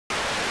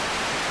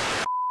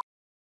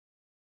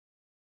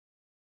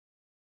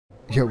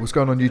Yo, what's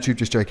going on YouTube?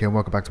 Just JK and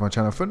welcome back to my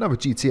channel for another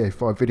GTA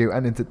 5 video.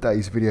 And in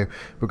today's video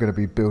we're going to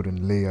be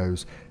building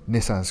Leo's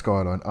Nissan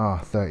Skyline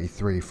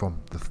R33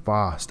 from the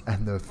Fast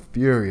and the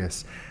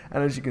Furious.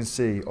 And as you can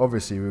see,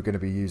 obviously we're going to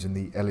be using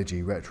the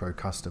ELEGY Retro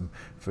Custom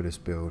for this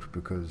build,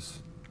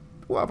 because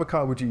what other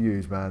car would you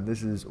use, man?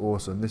 This is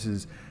awesome. This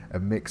is a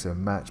mix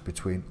and match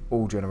between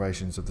all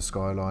generations of the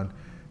Skyline,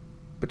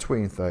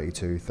 between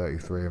 32,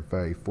 33 and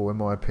 34 in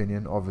my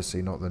opinion.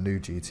 Obviously not the new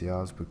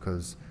GTRs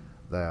because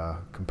they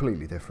are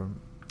completely different,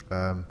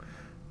 but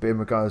in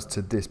regards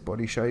to this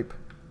body shape,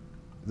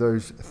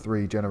 those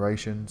three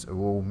generations are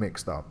all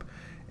mixed up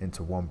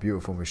into one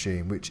beautiful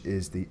machine, which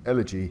is the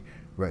ELEGY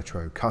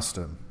Retro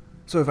Custom.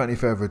 So without any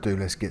further ado,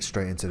 let's get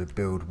straight into the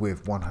build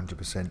with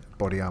 100%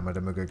 body armor.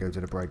 Then we're going to go to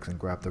the brakes and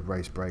grab the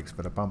race brakes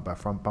for the bumper,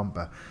 front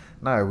bumper.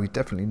 Now we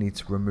definitely need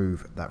to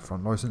remove that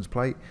front license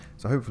plate,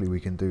 so hopefully we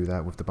can do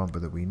that with the bumper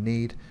that we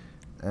need,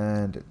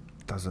 and it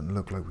doesn't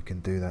look like we can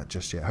do that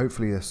just yet.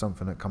 Hopefully there's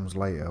something that comes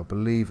later. I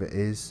believe it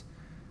is,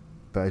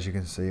 but as you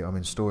can see, I'm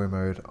in story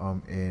mode,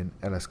 I'm in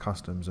LS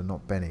Customs and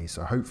not Benny,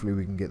 so hopefully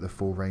we can get the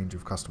full range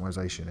of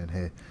customization in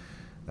here.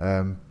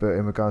 But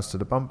in regards to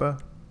the bumper,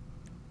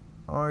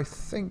 I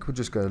think we're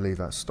just going to leave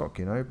that stock,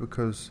 you know,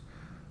 because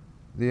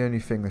the only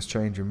thing that's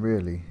changing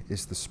really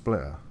is the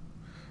splitter.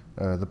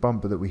 The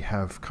bumper that we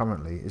have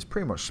currently is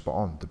pretty much spot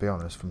on, to be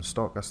honest, from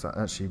stock. That's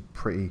actually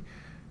pretty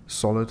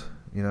solid,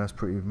 you know, that's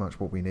pretty much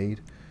what we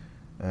need.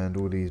 And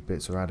all these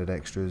bits are added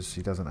extras.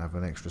 He doesn't have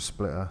an extra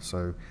splitter,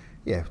 so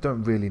yeah,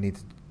 don't really need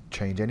to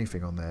change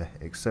anything on there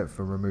except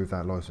for remove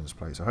that license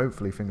plate. So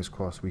hopefully, fingers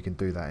crossed, we can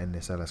do that in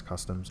this LS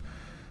Customs.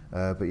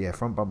 But yeah,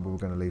 front bumper we're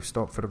going to leave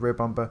stock. For the rear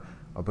bumper,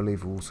 I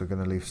believe we're also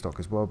going to leave stock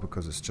as well,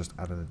 because it's just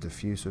adding a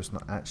diffuser, it's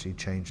not actually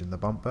changing the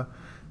bumper.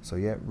 So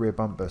yeah, rear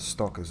bumper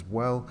stock as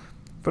well.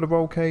 For the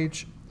roll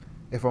cage,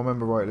 if I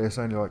remember rightly, it's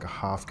only like a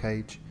half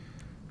cage,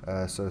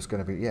 so it's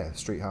going to be, yeah,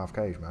 street half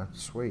cage, man.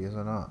 Sweet,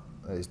 isn't that?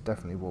 That is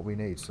definitely what we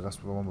need, so that's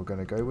the one we're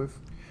going to go with.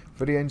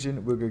 For the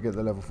engine, we're going to get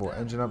the level 4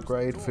 engine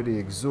upgrade. For the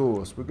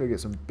exhaust, we're going to get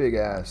some big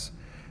ass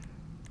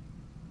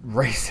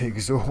race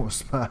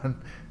exhaust,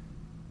 man.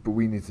 But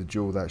we need to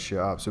jewel that shit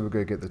up, so we're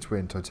going to get the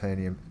twin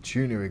titanium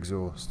tuner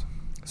exhaust.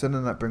 So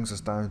then that brings us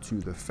down to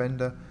the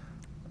fender.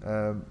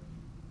 I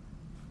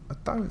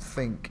don't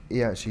think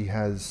he actually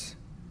has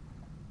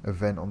a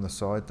vent on the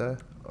side there.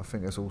 I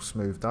think it's all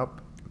smoothed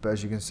up, but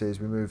as you can see, as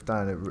we move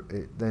down,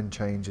 it then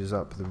changes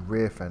up the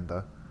rear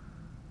fender,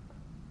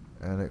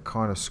 and it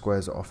kind of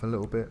squares it off a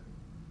little bit.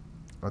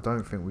 I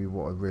don't think we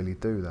want to really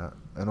do that,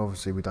 and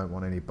obviously we don't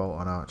want any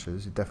bolt-on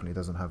arches. It definitely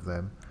doesn't have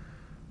them.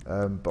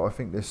 But I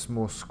think this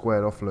more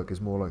squared off look is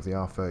more like the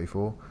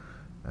R34.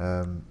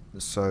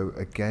 So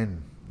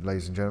again,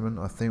 ladies and gentlemen,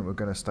 I think we're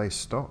going to stay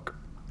stock.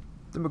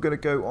 Then we're going to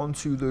go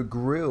onto the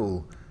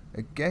grille.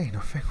 Again, I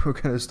think we're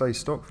going to stay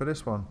stock for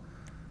this one,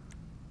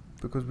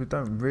 because we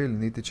don't really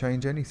need to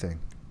change anything.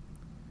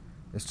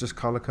 It's just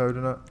colour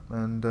coding it,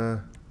 and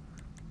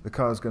the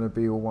car's going to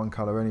be all one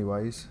colour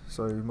anyways,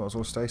 so you might as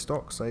well stay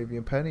stock, save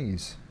your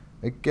pennies.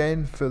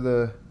 Again, for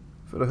the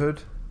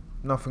hood,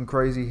 nothing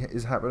crazy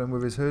is happening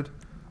with his hood.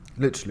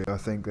 Literally, I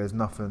think there's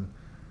nothing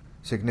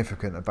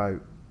significant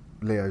about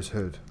Leo's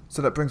hood.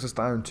 So that brings us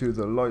down to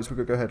the lights. We're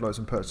going to go headlights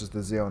and purchase the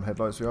Xeon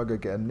headlights. We are going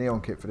to get a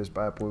neon kit for this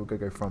bad boy. We're going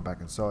to go front, back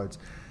and sides.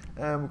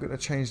 And we're going to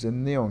change the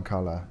neon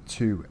colour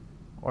to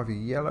either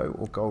yellow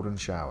or golden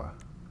shower.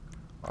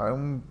 I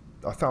think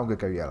I'm going to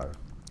go yellow.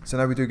 So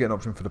now we do get an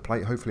option for the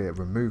plate. Hopefully it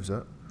removes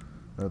it.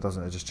 No, it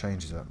doesn't. It just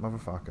changes it.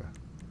 Motherfucker.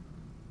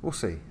 We'll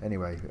see.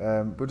 Anyway,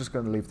 we're just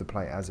going to leave the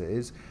plate as it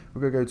is.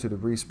 We're going to go to the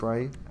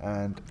respray,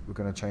 and we're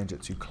going to change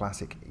it to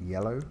classic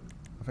yellow.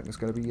 I think it's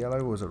going to be yellow,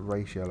 or is it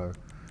race yellow?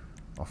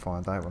 I'll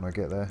find out when I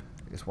get there.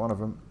 It's one of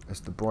them. It's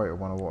the brighter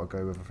one I want to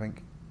go with, I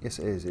think. Yes,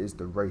 it is. It is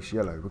the race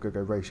yellow. We're going to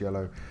go race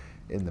yellow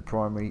in the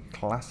primary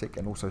classic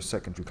and also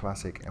secondary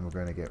classic, and we're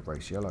going to get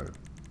race yellow.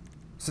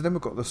 So then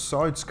we've got the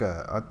side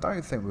skirt. I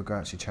don't think we're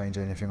going to actually change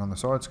anything on the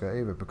side skirt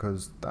either,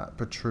 because that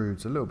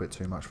protrudes a little bit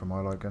too much for my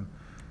liking.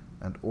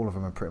 And all of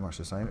them are pretty much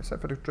the same,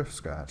 except for the drift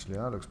skirt, actually.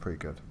 That looks pretty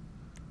good.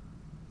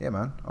 Yeah,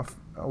 man.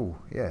 Oh,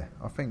 yeah.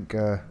 I think,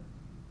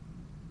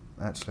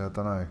 actually, I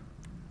don't know.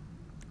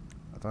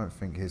 I don't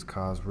think his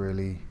car's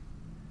really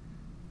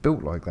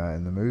built like that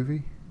in the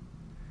movie.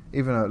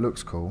 Even though it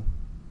looks cool,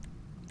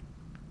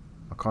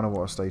 I kind of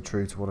want to stay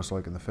true to what it's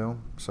like in the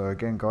film. So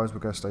again, guys, we're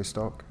going to stay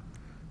stock.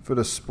 For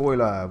the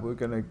spoiler, we're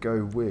going to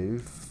go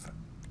with,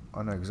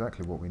 I know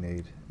exactly what we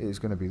need. It is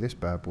going to be this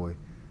bad boy,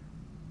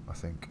 I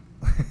think.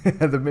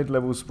 The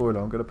mid-level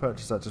spoiler. I'm going to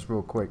purchase that just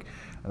real quick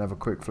and have a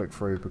quick flick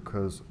through,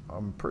 because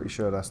I'm pretty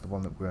sure that's the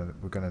one that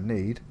we're going to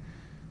need.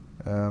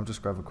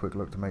 Just grab a quick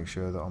look to make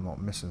sure that I'm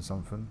not missing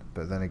something.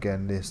 But then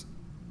again, this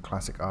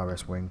classic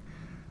RS wing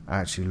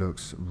actually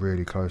looks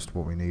really close to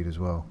what we need as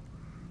well.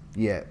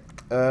 Yeah,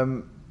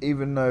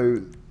 even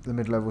though the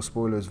mid-level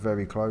spoiler is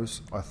very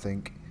close, I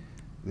think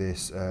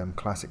this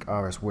classic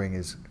RS wing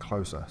is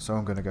closer, so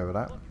I'm going to go with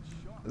that.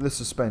 The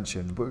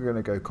suspension, we're going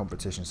to go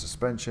competition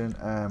suspension,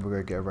 and we're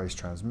going to get a race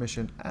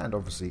transmission and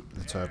obviously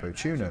the turbo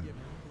tuning.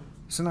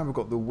 So now we've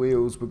got the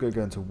wheels, we're going to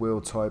go into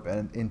wheel type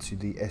and into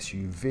the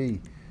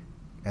SUV,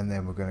 and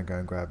then we're going to go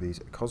and grab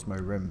these Cosmo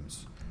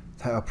rims.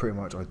 They are pretty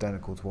much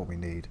identical to what we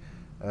need.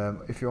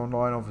 If you're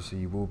online, obviously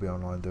you will be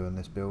online doing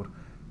this build,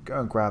 go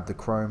and grab the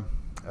chrome.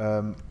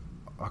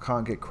 I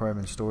can't get chrome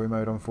in story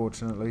mode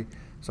unfortunately,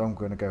 so I'm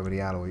going to go with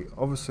the alloy.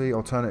 Obviously,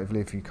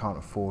 alternatively, if you can't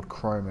afford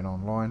chrome in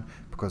online,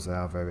 because they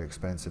are very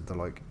expensive, they're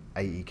like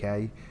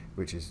 80k,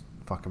 which is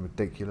fucking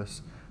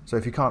ridiculous. So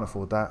if you can't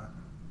afford that,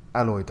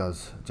 alloy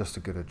does just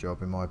as good a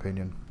job in my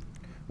opinion.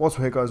 Whilst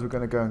we're here guys, we're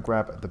going to go and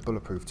grab the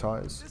bulletproof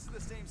tyres,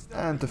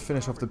 and to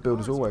finish off the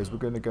build as always, we're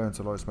going to go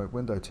into light smoke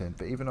window tint.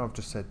 But even though I've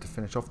just said to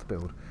finish off the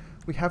build,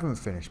 we haven't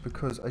finished,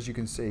 because as you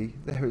can see,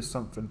 there is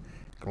something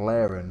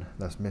glaring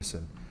that's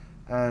missing.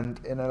 And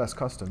in LS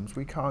Customs,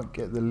 we can't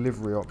get the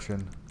livery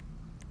option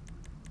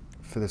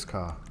for this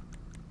car,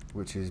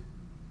 which is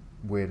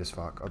weird as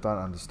fuck. I don't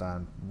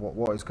understand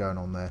what is going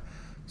on there.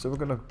 So we're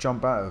going to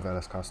jump out of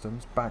LS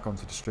Customs, back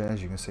onto the street.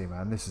 As you can see,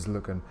 man, this is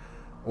looking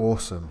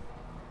awesome.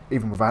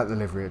 Even without the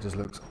livery, it just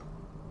looks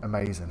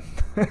amazing.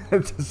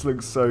 It just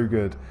looks so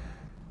good.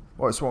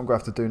 Right, so what I'm going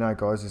to have to do now,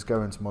 guys, is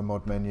go into my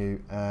mod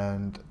menu,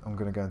 and I'm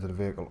going to go into the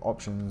vehicle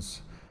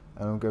options,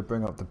 and I'm going to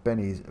bring up the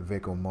Benny's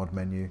vehicle mod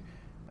menu,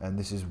 and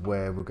this is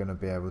where we're going to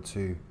be able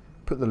to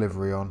put the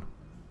livery on,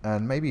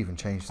 and maybe even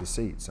change the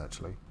seats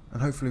actually,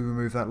 and hopefully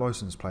remove that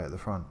license plate at the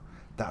front.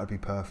 That would be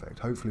perfect.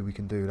 Hopefully we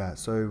can do that.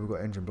 So we've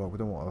got engine block. We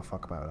don't want to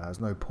fuck about that.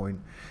 There's no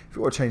point. If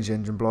you want to change the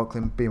engine block,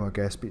 then be my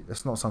guest. But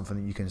it's not something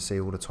that you can see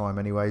all the time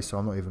anyway, so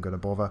I'm not even going to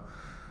bother.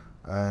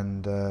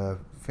 And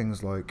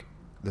things like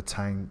the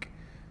tank,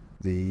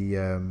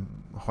 the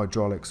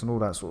hydraulics and all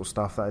that sort of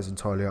stuff, that is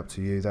entirely up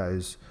to you. That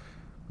is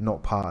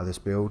not part of this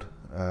build.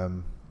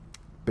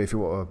 But if you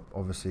want to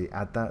obviously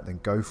add that, then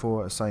go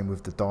for it. Same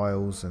with the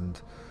dials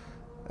and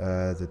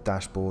the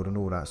dashboard and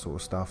all that sort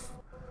of stuff.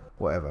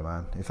 Whatever,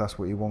 man. If that's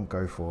what you want,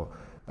 go for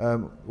it.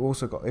 We've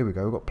also got, here we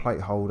go, we've got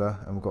plate holder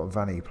and we've got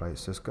vanity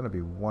plates. So it's going to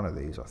be one of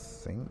these, I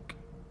think.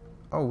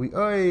 Oh,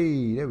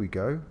 hey, there we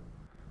go.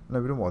 No,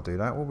 we don't want to do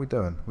that. What are we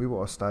doing? We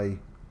want to stay.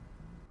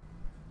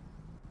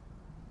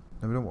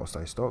 No, we don't want to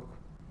stay stock.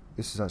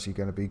 This is actually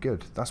going to be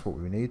good. That's what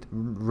we need.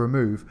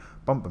 Remove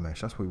bumper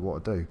mesh. That's what we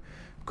want to do,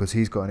 because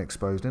he's got an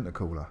exposed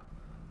intercooler.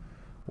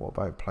 What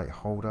about plate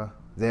holder?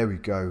 There we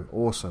go.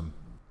 Awesome.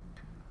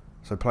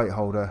 So plate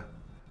holder,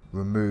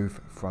 remove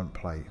front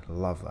plate.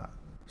 Love that.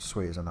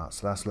 Sweet as a nut.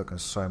 So that's looking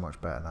so much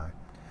better now.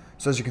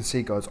 So as you can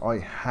see, guys, I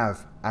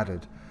have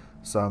added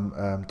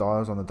some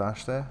dials on the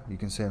dash there. You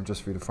can see them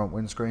just through the front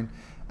windscreen,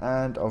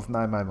 and I've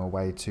now made my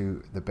way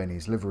to the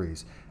Benny's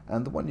liveries,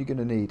 and the one you're going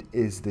to need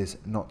is this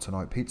Not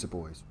Tonight Pizza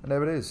Boys, and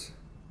there it is.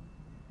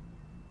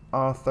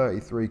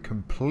 R33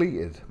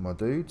 completed, my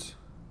dudes.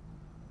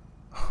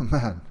 Oh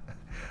man,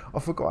 I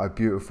forgot how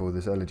beautiful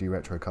this ELEGY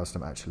Retro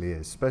Custom actually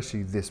is,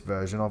 especially this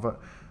version of it.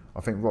 I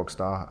think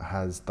Rockstar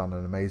has done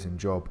an amazing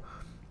job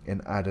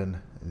in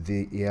adding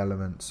the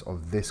elements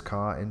of this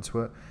car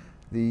into it.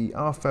 The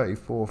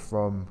R34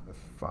 from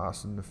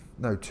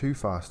Too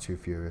Fast, Too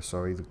Furious,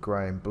 sorry, the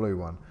grey and blue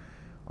one,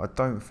 I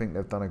don't think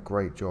they've done a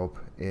great job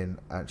in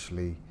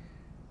actually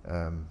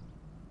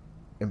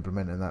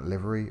implementing that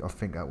livery. I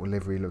think that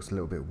livery looks a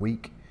little bit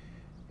weak.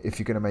 If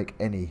you're going to make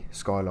any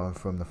Skyline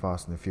from the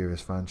Fast and the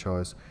Furious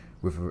franchise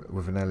with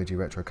an ELEGY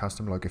Retro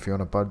Custom, like if you're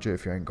on a budget,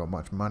 if you ain't got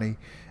much money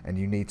and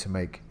you need to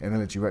make an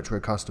ELEGY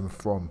Retro Custom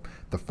from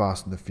the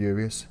Fast and the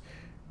Furious,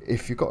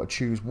 if you've got to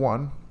choose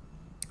one,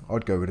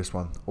 I'd go with this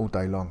one all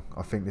day long.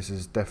 I think this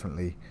is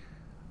definitely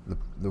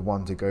the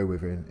one to go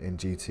with in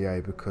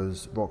GTA,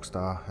 because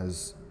Rockstar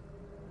has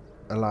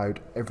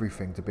allowed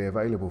everything to be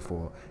available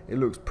for it. It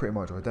looks pretty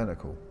much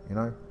identical, you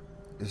know.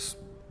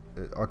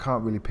 I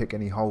can't really pick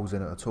any holes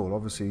in it at all,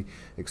 obviously,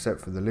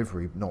 except for the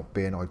livery not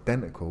being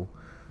identical,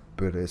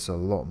 but it's a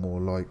lot more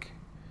like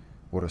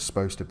what it's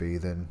supposed to be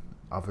than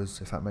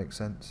others, if that makes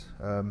sense.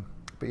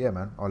 But yeah,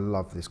 man, I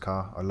love this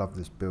car. I love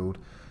this build.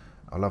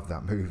 I love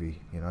that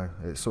movie, you know.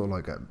 It's sort of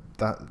like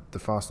the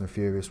Fast and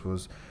Furious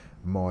was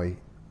my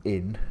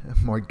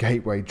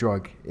gateway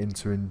drug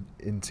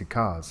into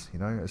cars, you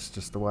know. It's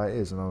just the way it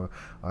is, and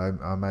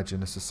I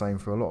imagine it's the same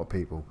for a lot of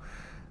people.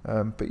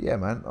 But yeah,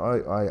 man,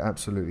 I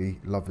absolutely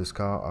love this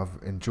car.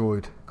 I've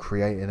enjoyed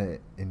creating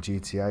it in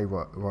GTA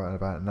right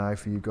about now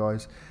for you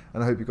guys,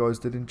 and I hope you guys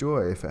did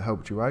enjoy it. If it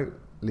helped you out,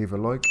 leave a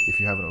like if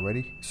you haven't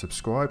already,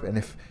 subscribe, and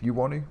if you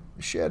want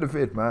to, share the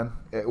vid, man.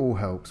 It all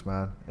helps,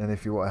 man. And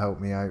if you want to help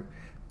me out,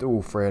 do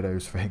all three of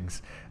those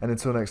things. And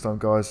until next time,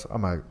 guys,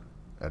 I'm out.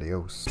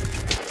 Adios.